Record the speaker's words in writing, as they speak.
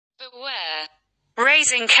Beware.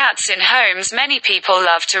 Raising cats in homes. Many people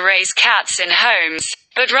love to raise cats in homes,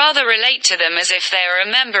 but rather relate to them as if they are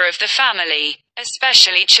a member of the family,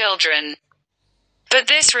 especially children. But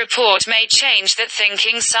this report may change that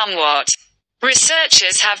thinking somewhat.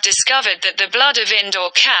 Researchers have discovered that the blood of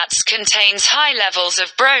indoor cats contains high levels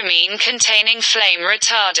of bromine-containing flame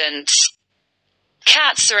retardants.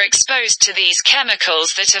 Cats are exposed to these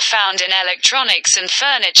chemicals that are found in electronics and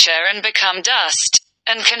furniture and become dust,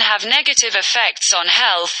 and can have negative effects on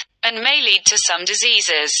health, and may lead to some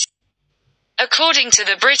diseases. According to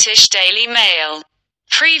the British Daily Mail,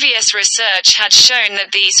 previous research had shown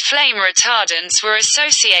that these flame retardants were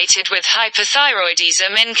associated with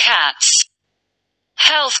hyperthyroidism in cats.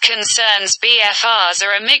 Health concerns. BFRs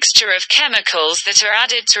are a mixture of chemicals that are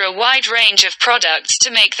added to a wide range of products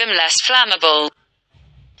to make them less flammable.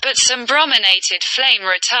 But some brominated flame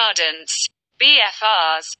retardants,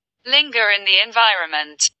 BFRs, linger in the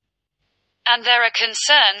environment. And there are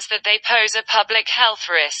concerns that they pose a public health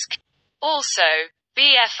risk. Also,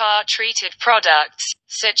 BFR-treated products,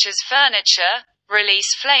 such as furniture,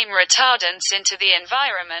 release flame retardants into the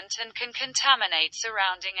environment and can contaminate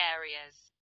surrounding areas.